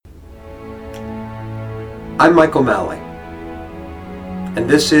I'm Michael Malley, and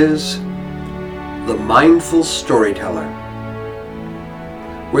this is The Mindful Storyteller,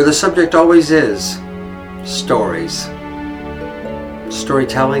 where the subject always is stories.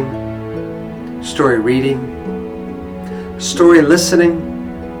 Storytelling, story reading, story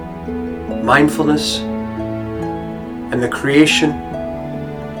listening, mindfulness, and the creation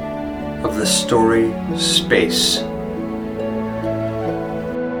of the story space.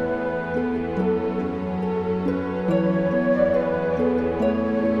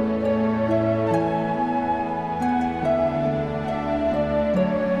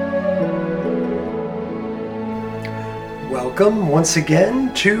 Welcome once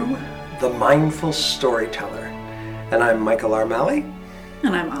again to The Mindful Storyteller, and I'm Michael R. Malley.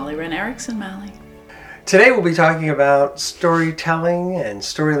 And I'm Ollie Wren Erickson Malley. Today we'll be talking about storytelling and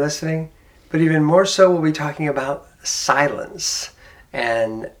story listening, but even more so we'll be talking about silence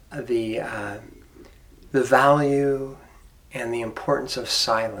and the value and the importance of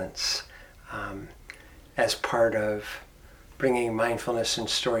silence as part of bringing mindfulness and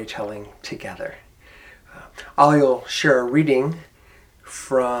storytelling together. Ollie will share a reading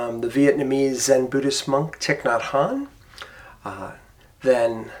from the Vietnamese Zen Buddhist monk Thich Nhat Hanh.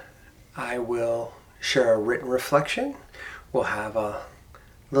 Then I will share a written reflection. We'll have a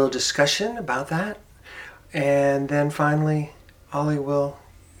little discussion about that. And then finally, Ollie will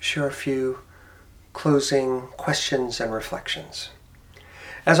share a few closing questions and reflections.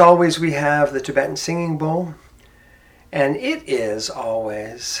 As always, we have the Tibetan singing bowl, and it is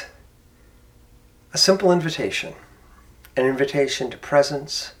always a simple invitation, an invitation to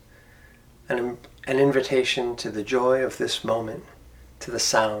presence, an invitation to the joy of this moment, to the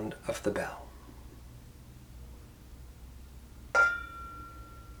sound of the bell.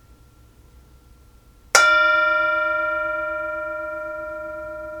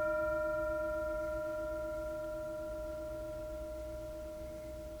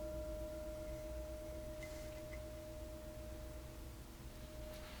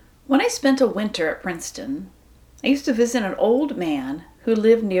 When I spent a winter at Princeton, I used to visit an old man who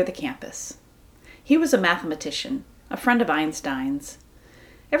lived near the campus. He was a mathematician, a friend of Einstein's.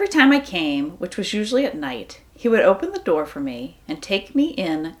 Every time I came, which was usually at night, he would open the door for me and take me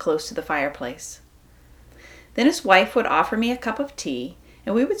in close to the fireplace. Then his wife would offer me a cup of tea,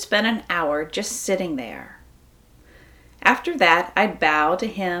 and we would spend an hour just sitting there. After that, I'd bow to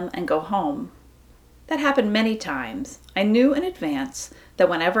him and go home. That happened many times. I knew in advance that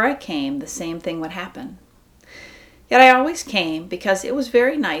whenever I came, the same thing would happen. Yet I always came because it was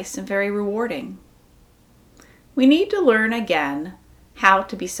very nice and very rewarding. We need to learn again how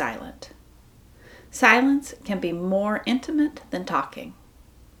to be silent. Silence can be more intimate than talking.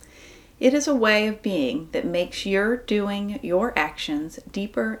 It is a way of being that makes your doing your actions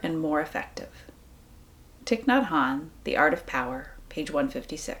deeper and more effective. Thich Nhat Hanh, The Art of Power, page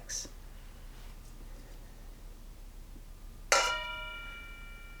 156.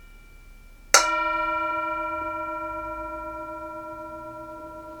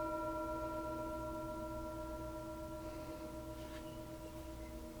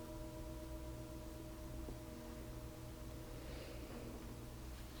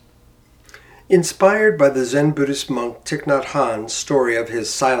 Inspired by the Zen Buddhist monk Thich Nhat Hanh's story of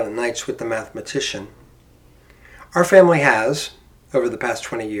his silent nights with the mathematician, our family has, over the past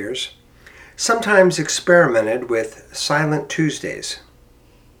 20 years, sometimes experimented with Silent Tuesdays.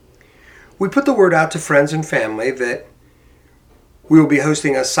 We put the word out to friends and family that we will be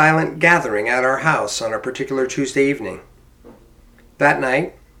hosting a silent gathering at our house on a particular Tuesday evening. That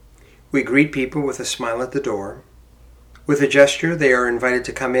night, we greet people with a smile at the door. With a gesture, they are invited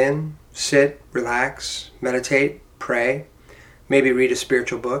to come in, sit, relax, meditate, pray, maybe read a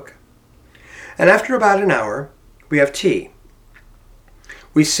spiritual book. And after about an hour, we have tea.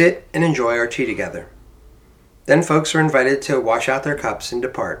 We sit and enjoy our tea together. Then folks are invited to wash out their cups and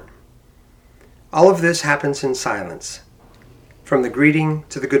depart. All of this happens in silence, from the greeting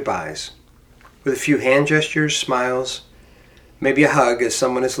to the goodbyes, with a few hand gestures, smiles, maybe a hug as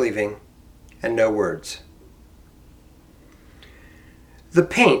someone is leaving, and no words. The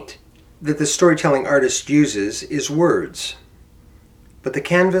paint that the storytelling artist uses is words, but the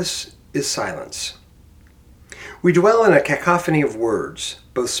canvas is silence. We dwell in a cacophony of words,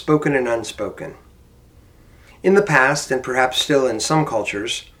 both spoken and unspoken. In the past, and perhaps still in some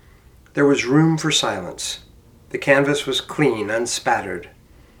cultures, there was room for silence. The canvas was clean, unspattered.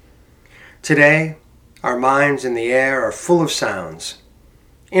 Today, our minds and the air are full of sounds.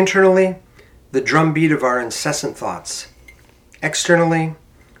 Internally, the drumbeat of our incessant thoughts. Externally,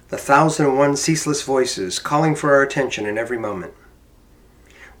 the 1,001 ceaseless voices calling for our attention in every moment.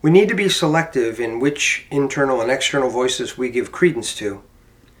 We need to be selective in which internal and external voices we give credence to.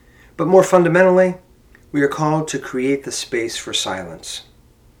 But more fundamentally, we are called to create the space for silence.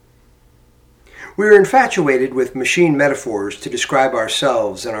 We are infatuated with machine metaphors to describe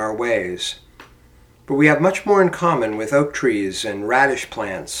ourselves and our ways, but we have much more in common with oak trees and radish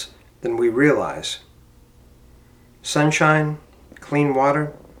plants than we realize. Sunshine, clean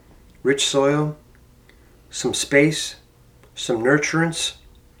water, rich soil, some space, some nurturance,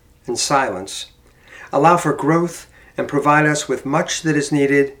 and silence allow for growth and provide us with much that is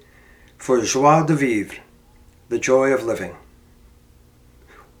needed for joie de vivre, the joy of living.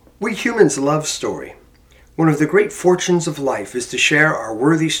 We humans love story. One of the great fortunes of life is to share our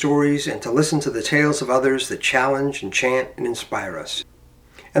worthy stories and to listen to the tales of others that challenge, enchant, and inspire us.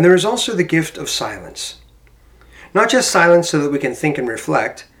 And there is also the gift of silence. Not just silence so that we can think and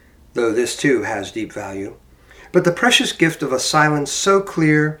reflect, though this too has deep value, but the precious gift of a silence so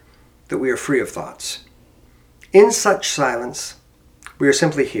clear that we are free of thoughts. In such silence, we are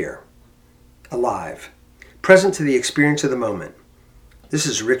simply here, alive, present to the experience of the moment. This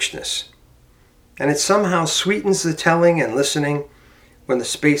is richness, and it somehow sweetens the telling and listening when the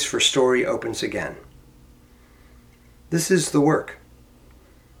space for story opens again. This is the work,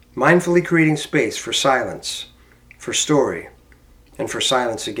 mindfully creating space for silence, for story, and for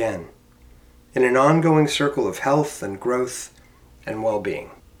silence again, in an ongoing circle of health and growth and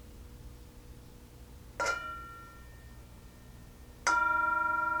well-being.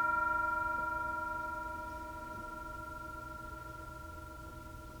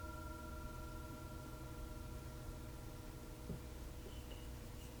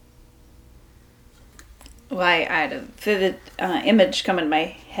 Well, I had a vivid image come in my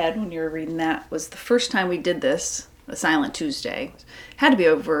head when you were reading that. Was the first time we did this, a Silent Tuesday. Had to be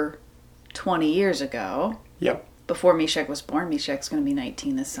over 20 years ago. Yep. Before Meshach was born. Meshach's going to be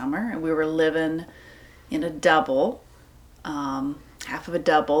 19 this summer. And we were living in a double, half of a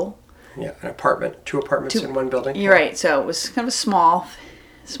double. Yeah, an apartment, two apartments in one building. You're right. So it was kind of a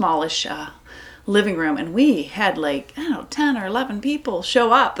smallish living room, and we had 10 or 11 people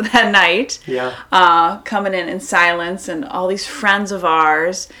show up that night. Yeah. Coming in silence, and all these friends of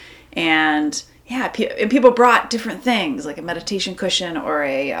ours, and and people brought different things, like a meditation cushion or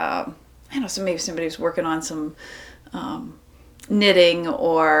so maybe somebody was working on some knitting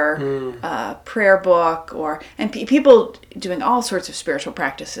or a prayer book, and people doing all sorts of spiritual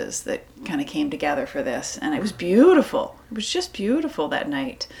practices that kind of came together for this, and it was beautiful. It was just beautiful that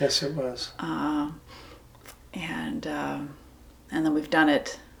night. Yes, it was. And then we've done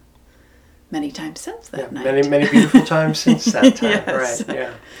it many times since that night. Many beautiful times since that time. Yes.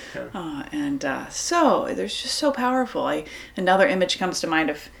 Right? Yeah. So there's just so powerful. Another image comes to mind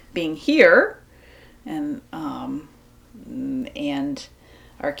of being here, and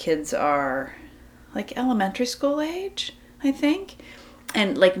our kids are like elementary school age, I think,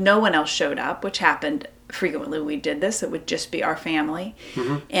 and no one else showed up, which happened frequently when we did this. It would just be our family,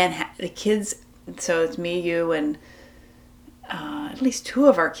 and the kids. So it's me, you, and at least two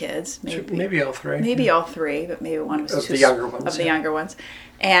of our kids, maybe all three. Maybe all three, but maybe one was of the younger ones. Of the younger ones,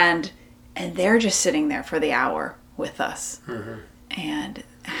 and they're just sitting there for the hour with us, and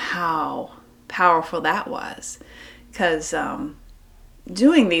how powerful that was, because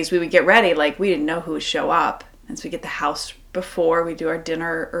doing these, we would get ready, we didn't know who would show up, and so we get the house before, we do our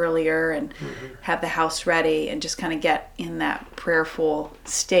dinner earlier and have the house ready, and just kind of get in that prayerful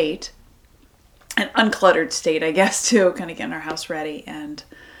state, an uncluttered state, I guess, too, kind of getting our house ready. And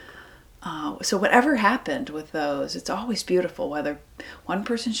so whatever happened with those, it's always beautiful, whether one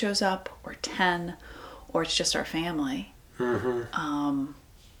person shows up or 10 or it's just our family.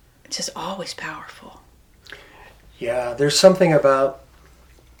 It's just always powerful. Yeah, there's something about,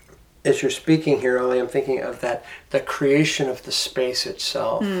 as you're speaking here, Ellie, I'm thinking of the creation of the space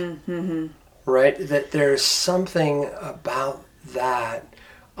itself. Right? That there's something about that.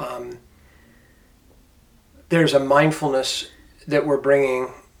 There's a mindfulness that we're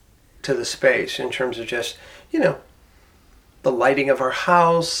bringing to the space in terms of just, the lighting of our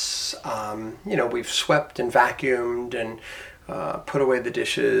house. We've swept and vacuumed and put away the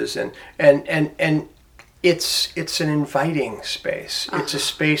dishes, and it's an inviting space. It's a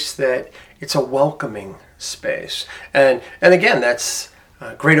space it's a welcoming space, and again, that's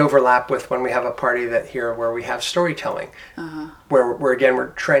great overlap with when we have a party where we have storytelling, where again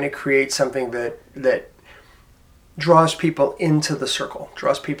we're trying to create something that draws people into the circle,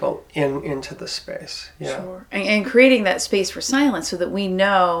 draws people into the space. Yeah. Sure. And creating that space for silence so that we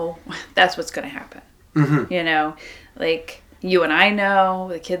know that's what's going to happen. You and I know,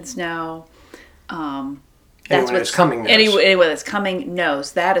 the kids know. Anyone that's coming knows. Anyone that's coming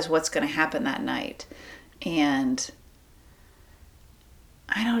knows that is what's going to happen that night. And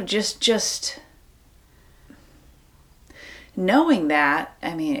I don't know, just knowing that,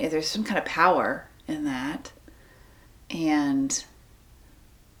 I mean, there's some kind of power in that. And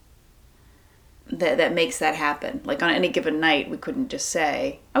that makes that happen. Like on any given night, we couldn't just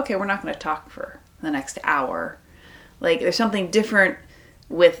say, okay, we're not going to talk for the next hour. Like there's something different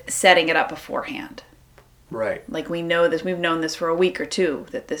with setting it up beforehand. Right. Like we know this, we've known this for a week or two,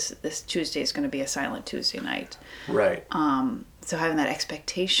 that this Tuesday is going to be a silent Tuesday night. Right. So having that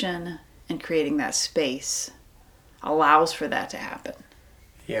expectation and creating that space allows for that to happen.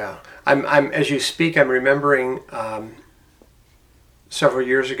 Yeah. I'm as you speak, I'm remembering several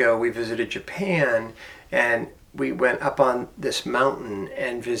years ago we visited Japan, and we went up on this mountain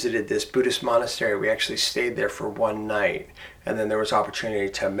and visited this Buddhist monastery. We actually stayed there for one night, and then there was opportunity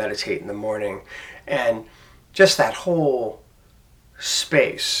to meditate in the morning. And just that whole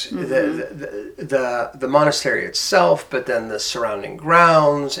space, the monastery itself, but then the surrounding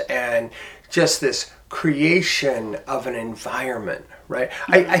grounds, and just this creation of an environment, right?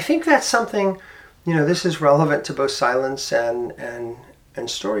 I think that's something, this is relevant to both silence and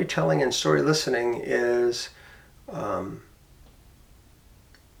storytelling and story listening is,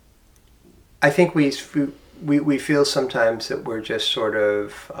 I think we feel sometimes that we're just sort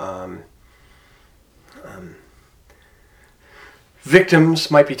of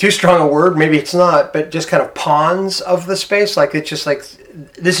victims, might be too strong a word, maybe it's not, but just kind of pawns of the space. Like it's just like,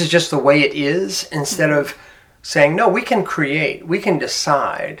 this is just the way it is, instead of saying, no, we can create, we can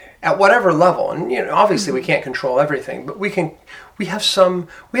decide at whatever level. And obviously we can't control everything, but we have some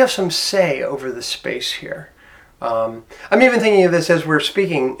say over the space here. I'm even thinking of this as we're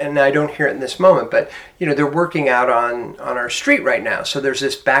speaking, and I don't hear it in this moment, but they're working out on our street right now. So there's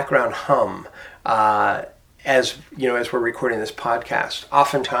this background hum, as we're recording this podcast.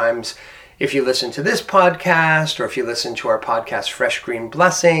 Oftentimes, if you listen to this podcast, or if you listen to our podcast, Fresh Green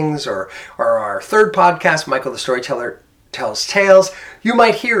Blessings, or our third podcast, Michael the Storyteller Tells Tales, you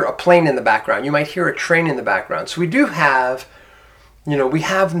might hear a plane in the background. You might hear a train in the background. So we do have, we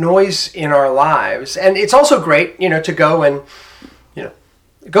have noise in our lives. And it's also great, to go and,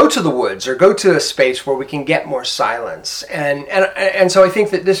 go to the woods or go to a space where we can get more silence. And so I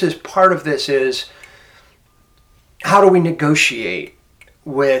think that this is part of this is, how do we negotiate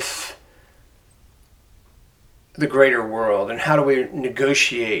with the greater world, and how do we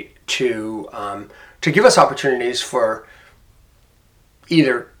negotiate to give us opportunities for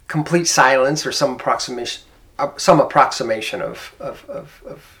either complete silence or some approximation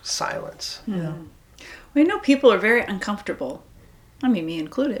of silence. Yeah. Well, people are very uncomfortable. I mean, me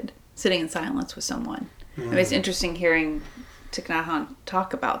included, sitting in silence with someone. I mean, it's interesting hearing Thich Nhat Hanh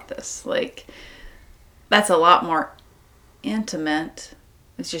talk about this. Like, that's a lot more intimate.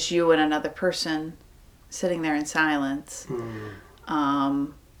 It's just you and another person sitting there in silence. That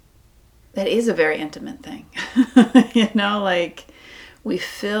is a very intimate thing. Like we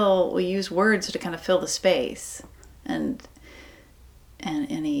use words to kind of fill the space and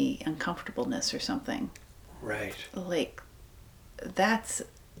any uncomfortableness or something. Right. Like that's,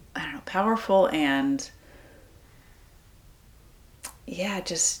 I don't know, powerful, and yeah,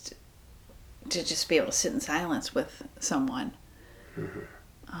 just to just be able to sit in silence with someone.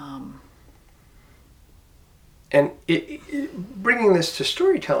 And bringing this to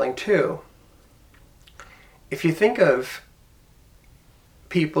storytelling too, if you think of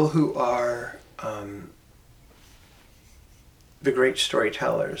people who are the great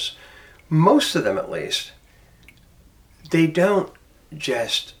storytellers, most of them at least, they don't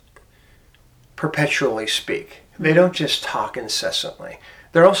just perpetually speak. They don't just talk incessantly.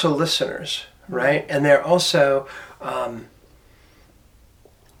 They're also listeners, right? And they're also,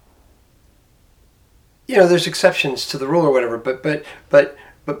 there's exceptions to the rule or whatever, but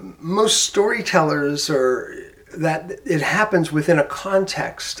most storytellers are that it happens within a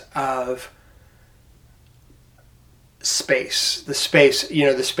context of space, the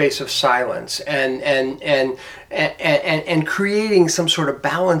space of silence, and creating some sort of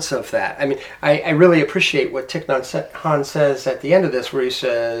balance of that. I mean, I really appreciate what Thich Nhat Hanh says at the end of this, where he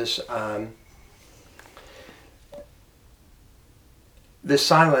says, the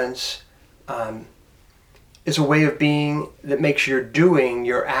silence is a way of being that makes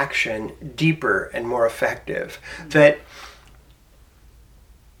your action deeper and more effective. That,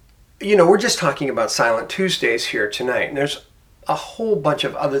 we're just talking about Silent Tuesdays here tonight, and there's a whole bunch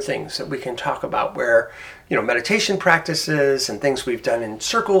of other things that we can talk about where, meditation practices and things we've done in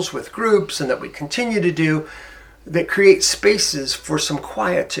circles with groups and that we continue to do that create spaces for some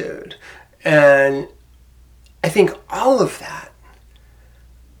quietude. And I think all of that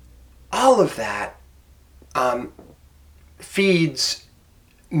feeds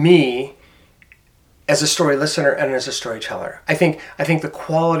me as a story listener and as a storyteller. I think the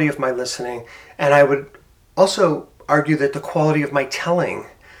quality of my listening, and I would also argue that the quality of my telling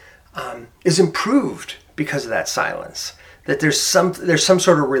is improved because of that silence. That there's some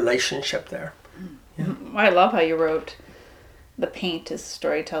sort of relationship there. Yeah. I love how you wrote the paint is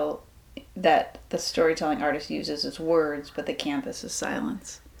that the storytelling artist uses as words, but the canvas is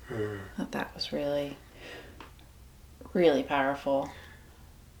silence. I thought that was really, really powerful.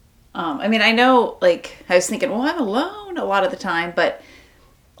 I mean, I know, like, I was thinking, well, I'm alone a lot of the time, but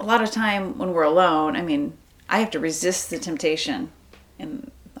a lot of time when we're alone, I mean, I have to resist the temptation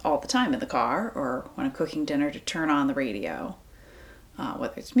all the time in the car or when I'm cooking dinner to turn on the radio,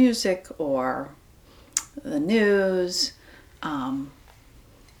 whether it's music or the news,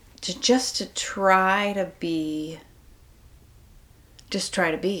 to try to be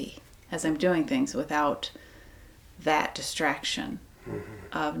as I'm doing things without that distraction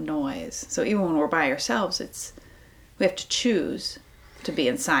of noise. So even when we're by ourselves, we have to choose to be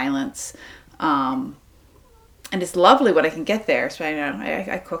in silence. And it's lovely when I can get there. So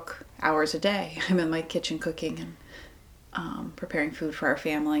I cook hours a day. I'm in my kitchen cooking and preparing food for our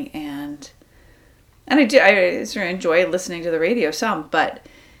family, and I sort of enjoy listening to the radio some, but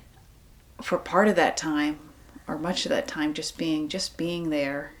for part of that time, or much of that time, just being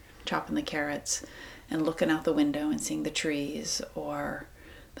there, chopping the carrots and looking out the window and seeing the trees or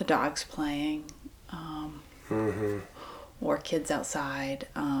the dogs playing, or kids outside.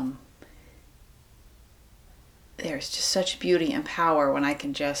 There's just such beauty and power when I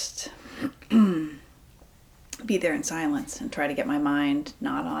can just be there in silence and try to get my mind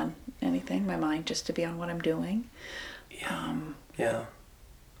not on anything, my mind just to be on what I'm doing.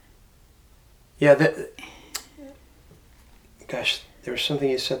 Gosh, there was something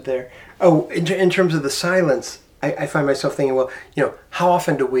you said there. Oh, in terms of the silence, I find myself thinking, well, how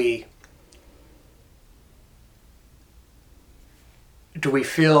often do we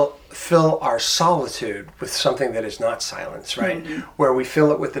fill our solitude with something that is not silence, right? Mm-hmm. Where we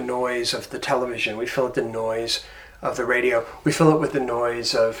fill it with the noise of the television, we fill it with the noise of the radio, we fill it with the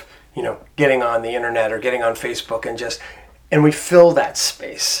noise of, getting on the internet or getting on Facebook and we fill that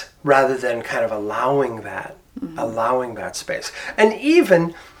space rather than kind of allowing that space. And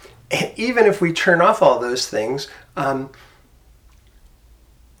even if we turn off all those things,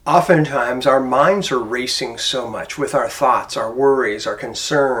 oftentimes our minds are racing so much with our thoughts, our worries, our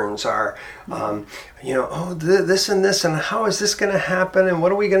concerns, our, this and this, and how is this going to happen, and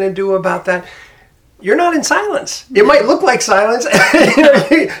what are we going to do about that? You're not in silence. It might look like silence.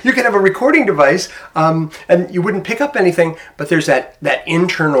 You can have a recording device, and you wouldn't pick up anything, but there's that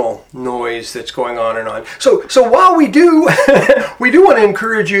internal noise that's going on and on. So while we do want to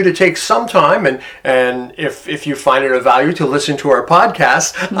encourage you to take some time, and if you find it of value, to listen to our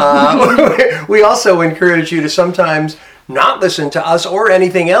podcast, we also encourage you to sometimes not listen to us or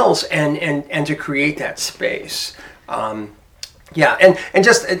anything else, and to create that space. And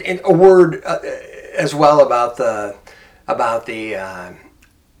just a word as well about the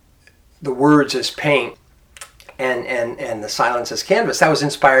words as paint and the silence as canvas. That was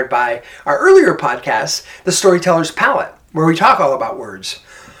inspired by our earlier podcast, The Storyteller's Palette, where we talk all about words.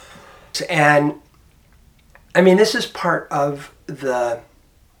 And I mean, this is part of the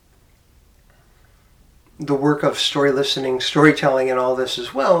work of story listening, storytelling, and all this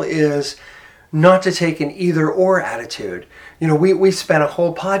as well, is not to take an either or attitude. We spent a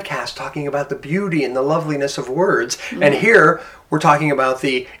whole podcast talking about the beauty and the loveliness of words, and here we're talking about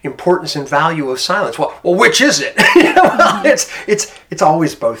the importance and value of silence. Well, which is it? It's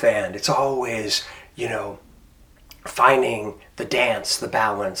always both and. It's always, finding the dance, the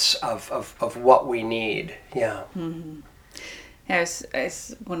balance of what we need. Yeah. Mm-hmm.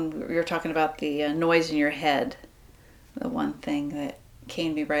 When we were talking about the noise in your head, the one thing that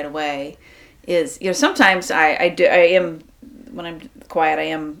came to me right away is, sometimes I am, when I'm quiet, I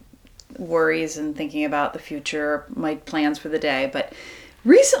am worries and thinking about the future, my plans for the day. But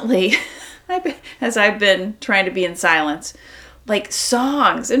recently, as I've been trying to be in silence, like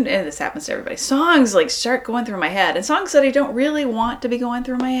songs, and this happens to everybody, songs like start going through my head, and songs that I don't really want to be going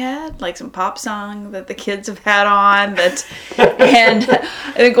through my head, like some pop song that the kids have had on, and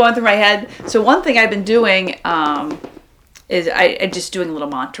I've been going through my head. So one thing I've been doing is I just doing little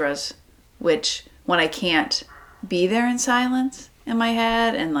mantras, which when I can't be there in silence in my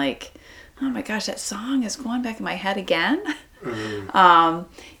head and like, oh my gosh, that song is going back in my head again,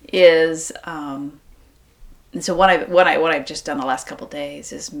 And so what I've just done the last couple of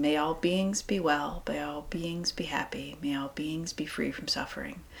days is, may all beings be well, may all beings be happy, may all beings be free from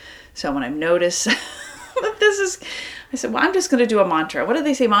suffering. So when I've noticed that I said, well, I'm just going to do a mantra. What do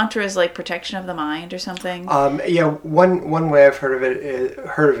they say? Mantra is like protection of the mind or something? One way I've heard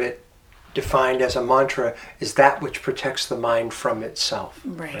of it defined as a mantra is that which protects the mind from itself.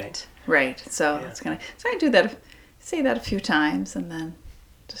 Right. So I do that, say that a few times, and then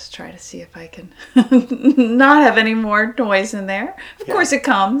just try to see if I can not have any more noise in there. Of course it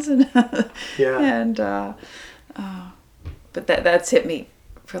comes. But that's hit me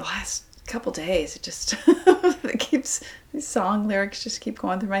for the last couple days. It just it keeps, these song lyrics just keep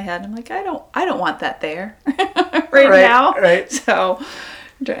going through my head. I'm like, I don't want that there now. Right. So,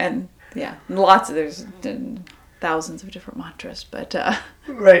 and there's thousands of different mantras, but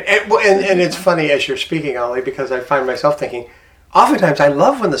right. And it's funny as you're speaking, Ollie, because I find myself thinking, oftentimes I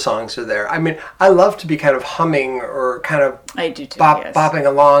love when the songs are there. I mean, I love to be kind of humming or kind of I do too, bopping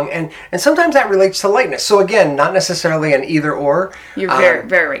along. And sometimes that relates to lightness. So again, not necessarily an either or. You're very,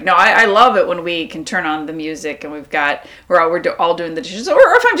 very right. No, I love it when we can turn on the music and we're all doing the dishes. Or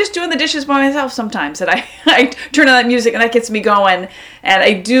if I'm just doing the dishes by myself sometimes, that I turn on that music and that gets me going. And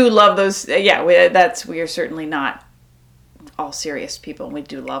I do love those. We are certainly not all serious people, and we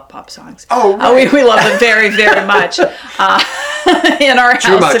do love pop songs. Oh, right. We love them very, very much in our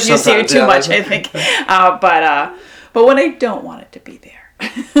house. If you see it too much, I think. But when I don't want it to be there.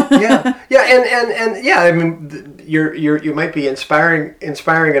 I mean, you might be inspiring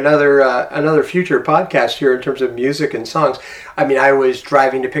another future podcast here in terms of music and songs. I mean, I was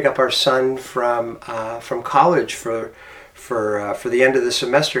driving to pick up our son from college for the end of the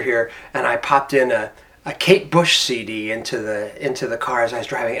semester here, and I popped in a Kate Bush CD into the car as I was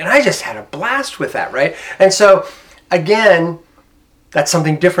driving, and I just had a blast with that, right? And so, again, that's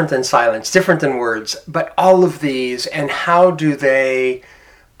something different than silence, different than words, but all of these, and how do they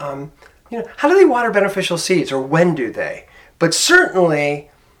water beneficial seeds, or when do they? But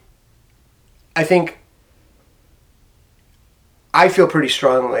certainly, I think I feel pretty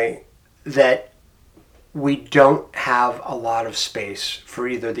strongly that we don't have a lot of space for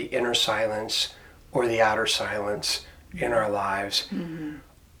either the inner silence or the outer silence in our lives. Mm-hmm.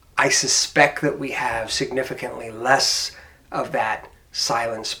 I suspect that we have significantly less of that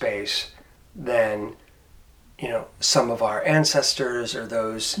silent space than, some of our ancestors or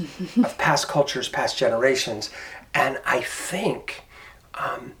those of past cultures, past generations. And I think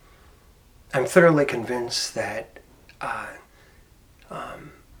I'm thoroughly convinced that, as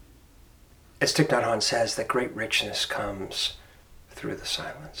Thich Nhat Hanh says, that great richness comes through the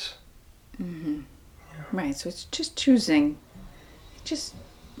silence. Mm-hmm. Right, so it's just choosing, just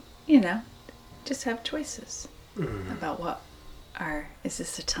have choices about is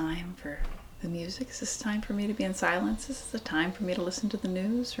this a time for the music? Is this a time for me to be in silence? Is this a time for me to listen to the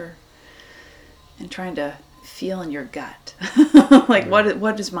news? And trying to feel in your gut, like what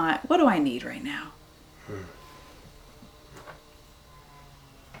do I need right now?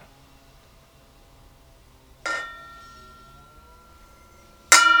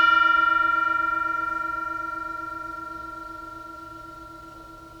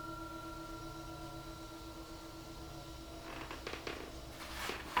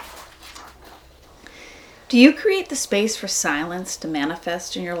 Do you create the space for silence to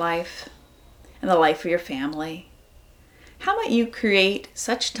manifest in your life and the life of your family? How might you create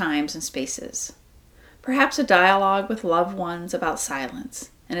such times and spaces? Perhaps a dialogue with loved ones about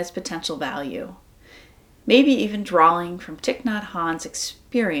silence and its potential value. Maybe even drawing from Thich Nhat Hanh's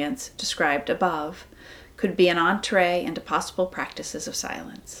experience described above could be an entree into possible practices of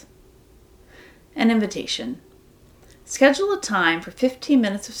silence. An invitation. Schedule a time for 15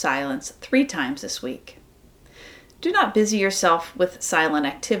 minutes of silence 3 times this week. Do not busy yourself with silent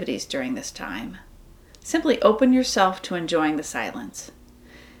activities during this time. Simply open yourself to enjoying the silence.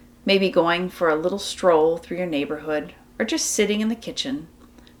 Maybe going for a little stroll through your neighborhood, or just sitting in the kitchen,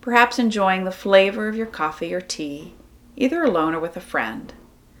 perhaps enjoying the flavor of your coffee or tea, either alone or with a friend.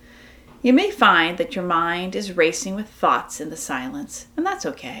 You may find that your mind is racing with thoughts in the silence, and that's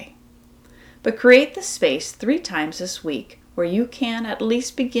okay. But create the space 3 times this week where you can at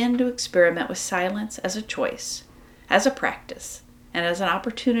least begin to experiment with silence as a choice, as a practice, and as an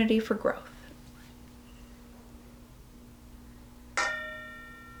opportunity for growth.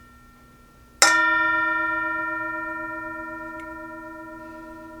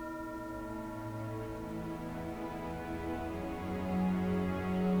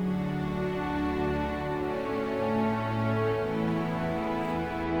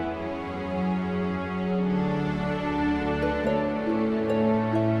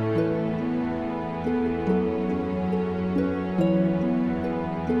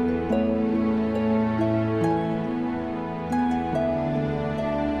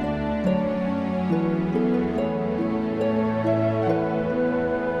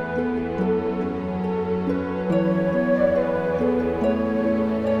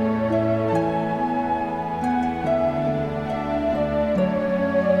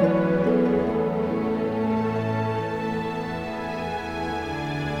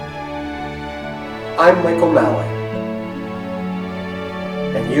 I'm Michael Malley,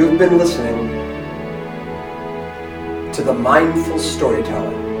 and you've been listening to The Mindful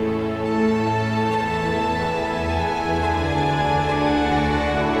Storyteller.